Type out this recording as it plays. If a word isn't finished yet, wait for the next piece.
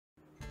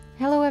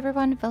Hello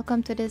everyone,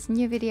 welcome to this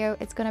new video.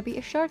 It's gonna be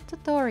a short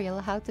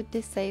tutorial how to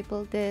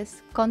disable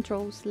this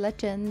controls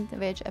legend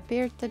which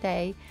appeared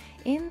today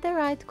in the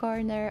right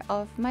corner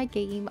of my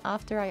game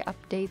after I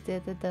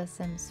updated The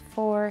Sims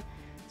 4.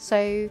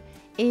 So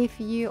if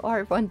you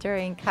are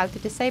wondering how to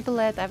disable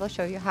it, I will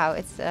show you how.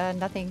 It's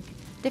nothing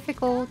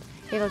difficult.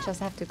 You will just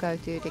have to go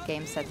to the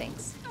game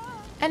settings.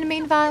 And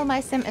meanwhile, my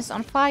sim is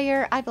on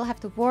fire. I will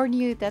have to warn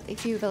you that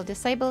if you will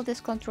disable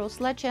this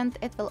controls legend,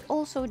 it will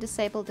also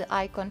disable the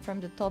icon from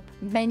the top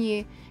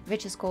menu,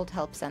 which is called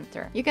Help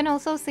Center. You can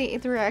also see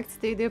it reacts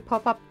to the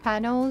pop-up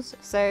panels,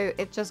 so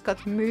it just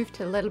got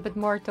moved a little bit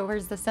more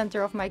towards the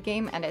center of my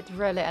game and it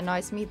really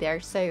annoys me there,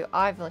 so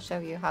I will show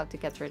you how to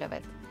get rid of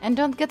it. And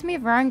don't get me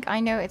wrong, I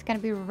know it can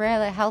be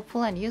really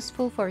helpful and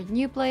useful for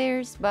new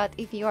players, but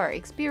if you are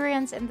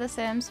experienced in The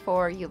Sims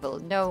 4, you will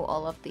know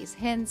all of these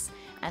hints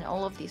and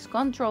all of these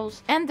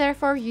controls, and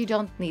therefore you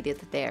don't need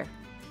it there.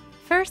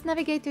 First,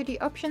 navigate to the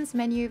options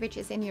menu, which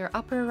is in your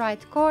upper right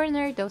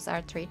corner. Those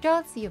are three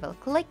dots. You will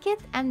click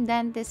it and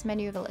then this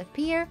menu will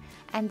appear,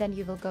 and then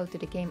you will go to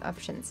the game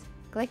options.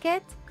 Click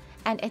it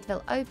and it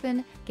will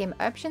open game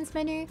options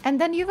menu, and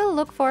then you will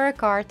look for a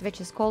card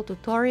which is called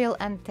tutorial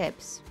and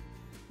tips.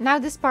 Now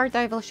this part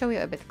I will show you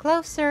a bit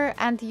closer,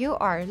 and you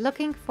are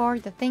looking for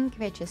the thing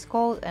which is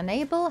called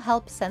enable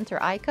help center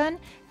icon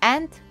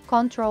and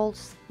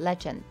controls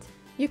legend.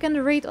 You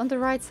can read on the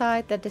right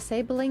side that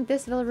disabling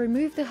this will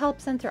remove the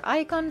help center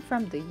icon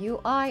from the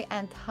UI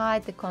and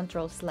hide the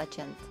controls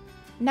legend.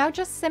 Now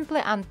just simply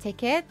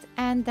untick it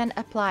and then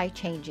apply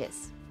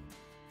changes.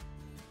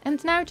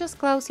 And now just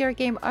close your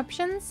game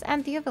options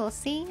and you will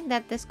see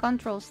that this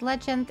controls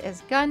legend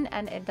is gone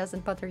and it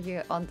doesn't bother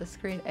you on the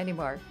screen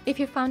anymore. If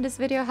you found this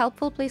video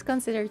helpful, please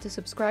consider to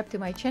subscribe to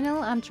my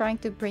channel. I'm trying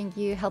to bring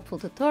you helpful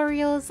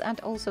tutorials and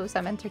also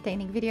some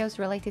entertaining videos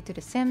related to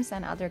The Sims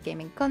and other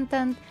gaming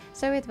content,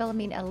 so it will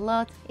mean a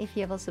lot if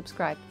you will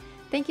subscribe.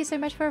 Thank you so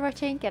much for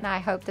watching, and I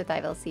hope that I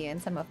will see you in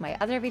some of my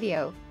other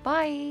videos.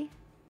 Bye!